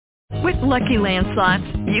With Lucky Land Slots,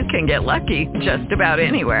 you can get lucky just about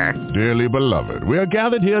anywhere. Dearly beloved, we are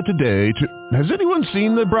gathered here today to... Has anyone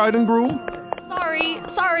seen the bride and groom?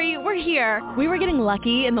 Sorry, we're here. We were getting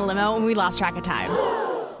lucky in the limo and we lost track of time.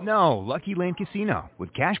 No, Lucky Land Casino,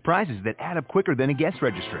 with cash prizes that add up quicker than a guest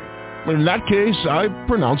registry. In that case, I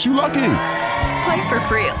pronounce you lucky. Play for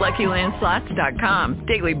free at LuckyLandSlots.com.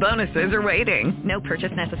 Daily bonuses are waiting. No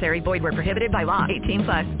purchase necessary. Void where prohibited by law.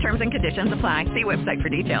 18+. Terms and conditions apply. See website for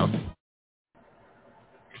details.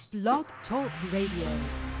 Blog Talk Radio.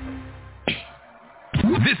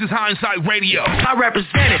 This is Hindsight Radio. I represent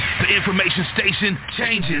it. The information station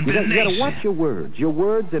changing the nation. You gotta watch your words. Your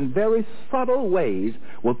words in very subtle ways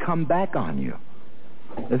will come back on you.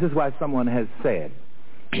 This is why someone has said,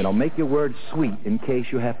 make your words sweet in case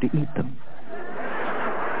you have to eat them.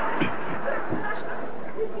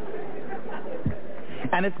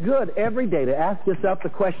 And it's good every day to ask yourself the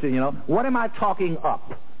question, what am I talking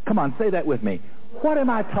up? Come on, say that with me. What am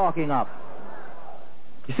I talking up?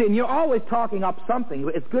 You see, and you're always talking up something.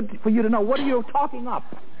 It's good for you to know, what are you talking up?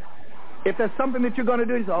 If there's something that you're going to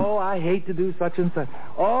do, you say, oh, I hate to do such and such.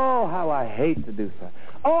 Oh, how I hate to do such.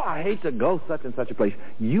 Oh, I hate to go such and such a place.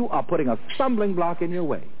 You are putting a stumbling block in your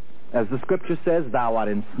way. As the scripture says, thou art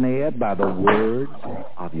ensnared by the words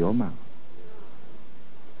of your mouth.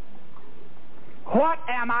 What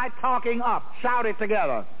am I talking up? Shout it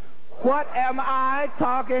together. What am I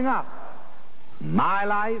talking up? My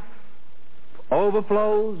life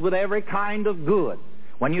overflows with every kind of good.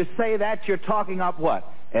 When you say that, you're talking up what?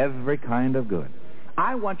 Every kind of good.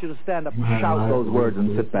 I want you to stand up and shout those words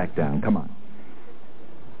and sit back down. Come on.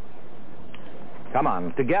 Come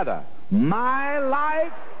on, together. My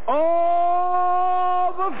life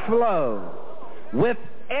overflows with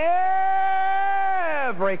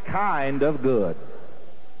every kind of good.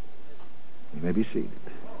 You may be seated.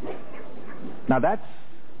 Now that's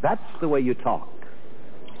the way you talk.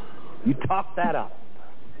 You talk that up.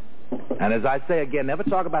 And as I say again, never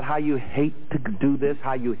talk about how you hate to do this,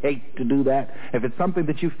 how you hate to do that. If it's something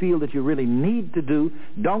that you feel that you really need to do,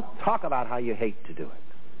 don't talk about how you hate to do it,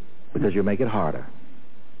 because you'll make it harder.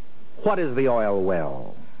 What is the oil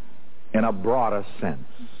well in a broader sense?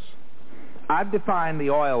 I've defined the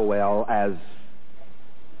oil well as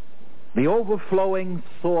the overflowing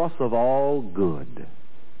source of all good,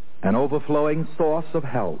 an overflowing source of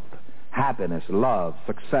health, happiness, love,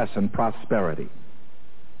 success, and prosperity,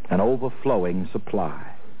 an overflowing supply.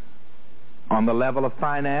 On the level of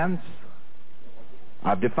finance,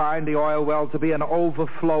 I've defined the oil well to be an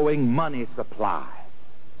overflowing money supply.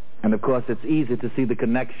 And of course, it's easy to see the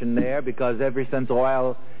connection there, because ever since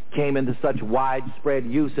oil came into such widespread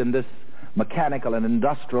use in this mechanical and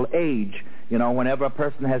industrial age, whenever a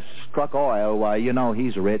person has struck oil, why,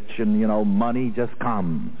 he's rich and, money just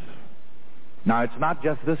comes. Now, it's not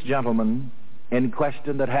just this gentleman in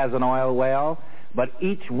question that has an oil well, but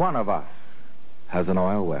each one of us has an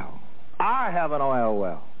oil well. I have an oil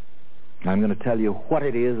well. I'm going to tell you what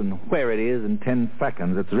it is and where it is in 10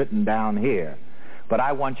 seconds. It's written down here. But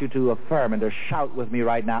I want you to affirm and to shout with me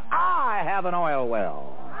right now, I have an oil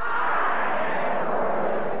well.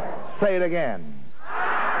 Say it again.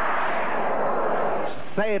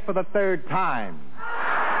 Say it for the third time.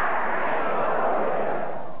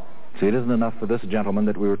 See, it isn't enough for this gentleman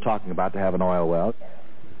that we were talking about to have an oil well.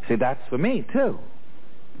 See, that's for me, too.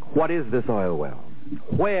 What is this oil well?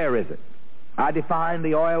 Where is it? I define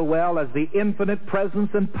the oil well as the infinite presence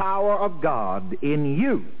and power of God in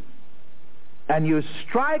you. And you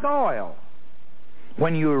strike oil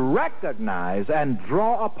when you recognize and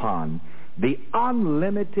draw upon the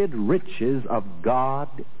unlimited riches of God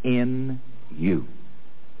in you.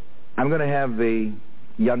 I'm going to have the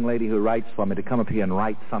young lady who writes for me to come up here and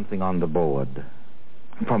write something on the board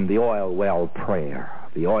from the oil well prayer,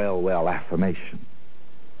 the oil well affirmation.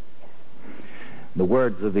 The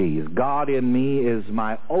words are these: God in me is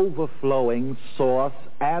my overflowing source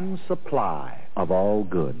and supply of all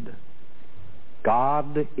good.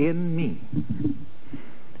 God in me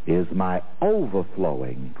is my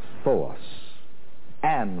overflowing source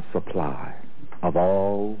and supply of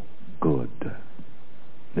all good.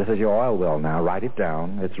 This is your oil well now. Write it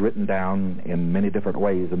down. It's written down in many different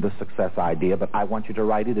ways in this success idea, but I want you to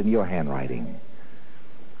write it in your handwriting.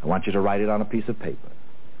 I want you to write it on a piece of paper.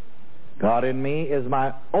 God in me is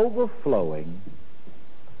my overflowing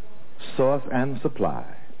source and supply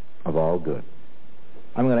of all good.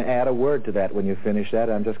 I'm going to add a word to that when you finish that.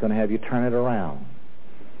 I'm just going to have you turn it around.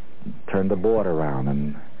 Turn the board around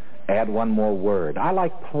and add one more word. I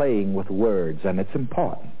like playing with words, and it's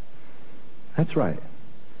important. That's right.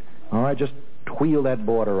 All right, just wheel that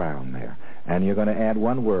board around there. And you're going to add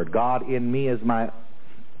one word. God in me is my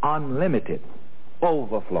unlimited,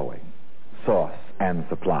 overflowing source and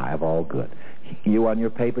supply of all good. You on your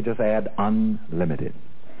paper just add unlimited.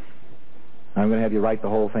 I'm going to have you write the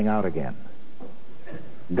whole thing out again.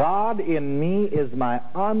 God in me is my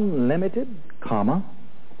unlimited,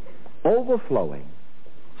 overflowing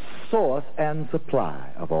source and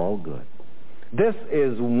supply of all good. This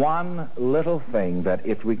is one little thing that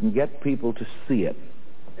if we can get people to see it,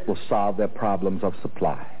 will solve their problems of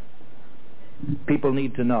supply. People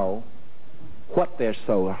need to know what their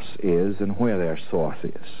source is and where their source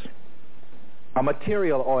is. A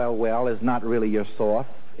material oil well is not really your source.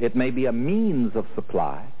 It may be a means of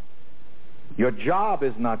supply. Your job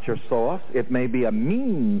is not your source. It may be a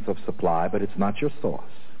means of supply, but it's not your source.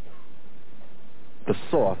 The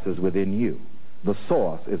source is within you. The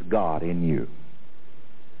source is God in you.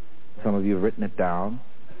 Some of you have written it down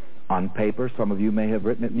on paper. Some of you may have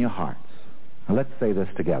written it in your hearts. Now let's say this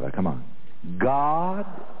together. Come on. God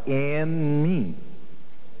in me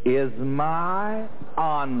is my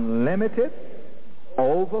unlimited,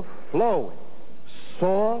 overflowing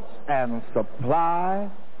source and supply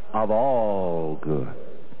of all good.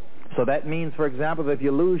 So that means, for example, that if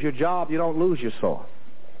you lose your job, you don't lose your source.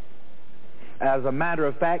 As a matter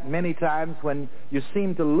of fact, many times when you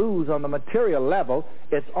seem to lose on the material level,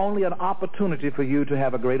 it's only an opportunity for you to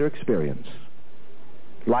have a greater experience.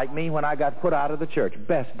 Like me when I got put out of the church.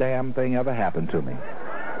 Best damn thing ever happened to me.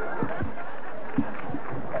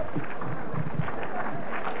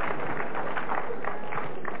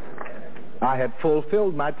 I had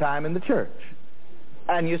fulfilled my time in the church.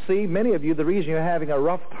 And you see, many of you, the reason you're having a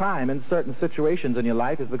rough time in certain situations in your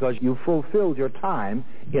life is because you fulfilled your time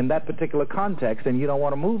in that particular context and you don't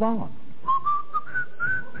want to move on.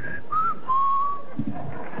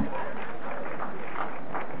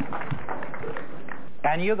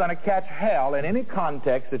 And you're going to catch hell in any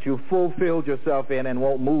context that you fulfilled yourself in and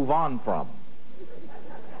won't move on from.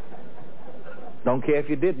 Don't care if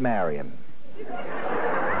you did marry him.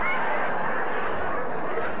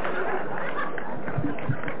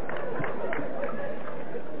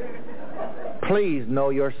 Please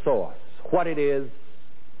know your source, what it is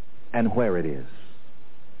and where it is.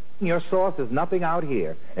 Your source is nothing out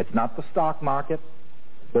here. It's not the stock market,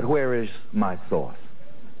 but where is my source?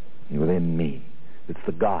 Within me. It's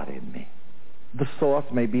the God in me. The source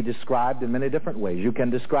may be described in many different ways. You can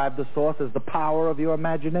describe the source as the power of your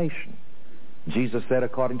imagination. Jesus said,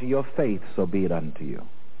 according to your faith, so be it unto you.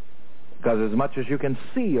 Because as much as you can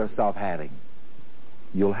see yourself having,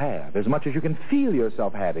 you'll have. As much as you can feel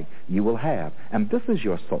yourself having, you will have. And this is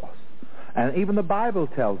your source. And even the Bible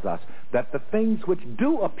tells us that the things which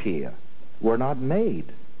do appear were not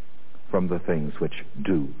made from the things which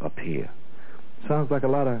do appear. Sounds like a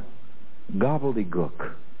lot of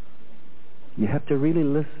gobbledygook. You have to really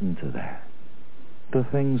listen to that. The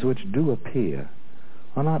things which do appear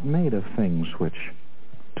are not made of things which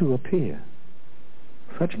do appear.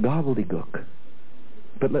 Such gobbledygook.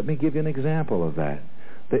 But let me give you an example of that.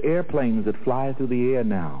 The airplanes that fly through the air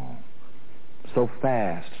now, so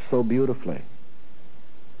fast, so beautifully.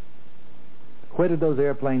 Where did those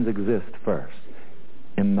airplanes exist first?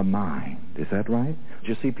 In the mind. Is that right?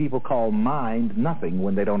 You see, people call mind nothing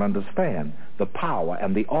when they don't understand the power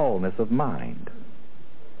and the allness of mind.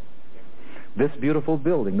 This beautiful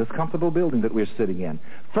building, this comfortable building that we're sitting in,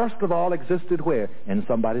 first of all existed where? In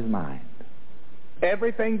somebody's mind.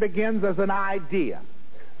 Everything begins as an idea.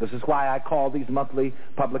 This is why I call these monthly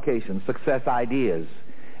publications Success Ideas,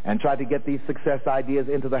 and try to get these success ideas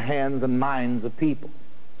into the hands and minds of people.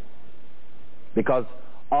 Because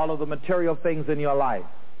all of the material things in your life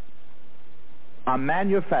are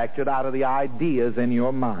manufactured out of the ideas in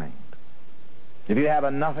your mind. If you have a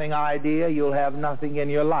nothing idea, you'll have nothing in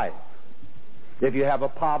your life. If you have a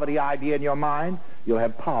poverty idea in your mind, you'll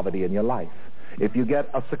have poverty in your life. If you get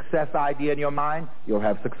a success idea in your mind, you'll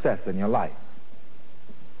have success in your life.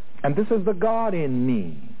 And this is the God in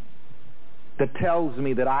me that tells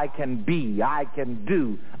me that I can be, I can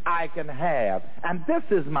do, I can have. And this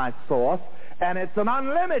is my source, and it's an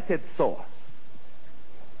unlimited source.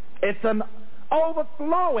 It's an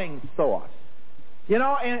overflowing source. You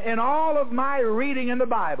know, in all of my reading in the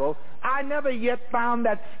Bible, I never yet found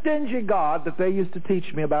that stingy God that they used to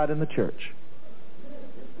teach me about in the church.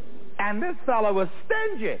 And this fellow was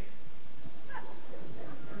stingy.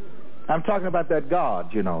 I'm talking about that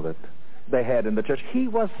God, you know, that they had in the church. He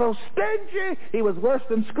was so stingy, he was worse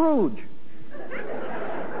than Scrooge.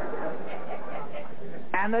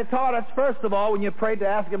 And they taught us, first of all, when you prayed, to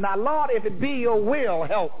ask him, now, Lord, if it be your will,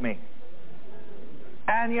 help me.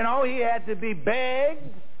 And, you know, he had to be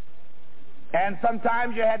begged. And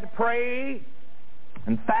sometimes you had to pray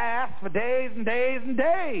and fast for days and days and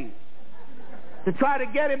days to try to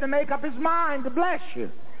get him to make up his mind to bless you.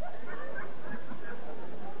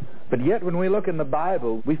 But yet when we look in the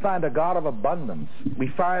Bible, we find a God of abundance. We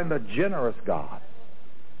find a generous God.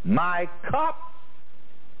 My cup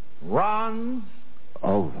runs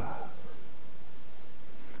over.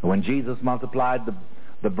 When Jesus multiplied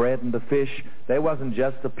the bread and the fish, there wasn't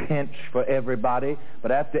just a pinch for everybody,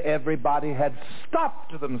 but after everybody had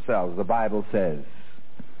stopped to themselves, the Bible says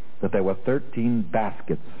that there were 13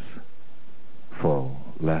 baskets full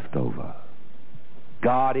left over.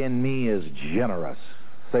 God in me is generous.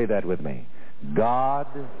 Say that with me. God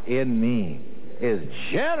in me is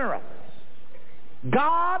generous.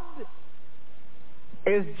 God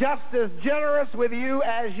is just as generous with you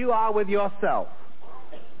as you are with yourself.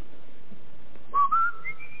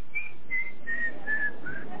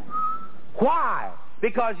 Why?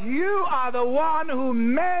 Because you are the one who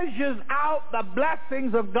measures out the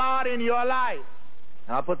blessings of God in your life.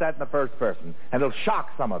 And I'll put that in the first person, and it'll shock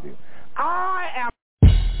some of you. I am...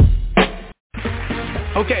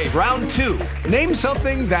 Okay, round two. Name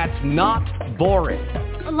something that's not boring.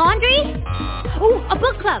 A laundry? Ooh, a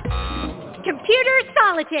book club. Computer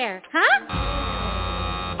solitaire, huh?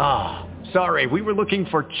 Ah, sorry, we were looking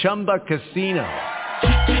for Chumba Casino.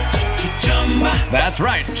 That's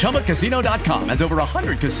right, ChumbaCasino.com has over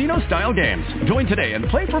 100 casino-style games. Join today and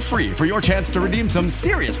play for free for your chance to redeem some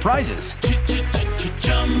serious prizes.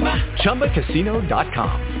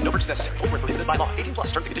 ChumbaCasino.com. No purchase necessary. Void where prohibited by law. 18+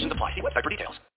 terms and conditions apply. See website for details.